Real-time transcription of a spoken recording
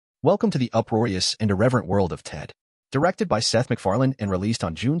Welcome to the uproarious and irreverent world of Ted. Directed by Seth MacFarlane and released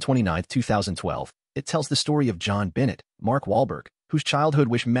on June 29, 2012, it tells the story of John Bennett, Mark Wahlberg, whose childhood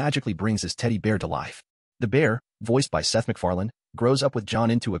wish magically brings his teddy bear to life. The bear, voiced by Seth MacFarlane, grows up with John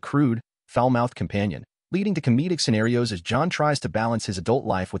into a crude, foul-mouthed companion, leading to comedic scenarios as John tries to balance his adult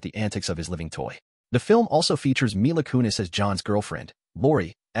life with the antics of his living toy. The film also features Mila Kunis as John's girlfriend,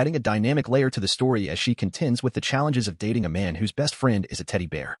 Lori, adding a dynamic layer to the story as she contends with the challenges of dating a man whose best friend is a teddy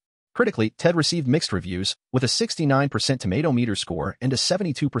bear. Critically, Ted received mixed reviews, with a 69% tomato meter score and a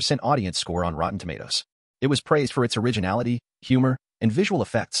 72% audience score on Rotten Tomatoes. It was praised for its originality, humor, and visual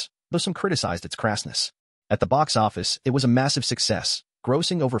effects, though some criticized its crassness. At the box office, it was a massive success,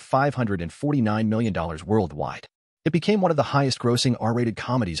 grossing over $549 million worldwide. It became one of the highest-grossing R-rated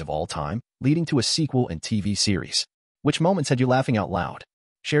comedies of all time, leading to a sequel and TV series. Which moments had you laughing out loud?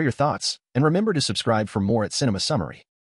 Share your thoughts, and remember to subscribe for more at Cinema Summary.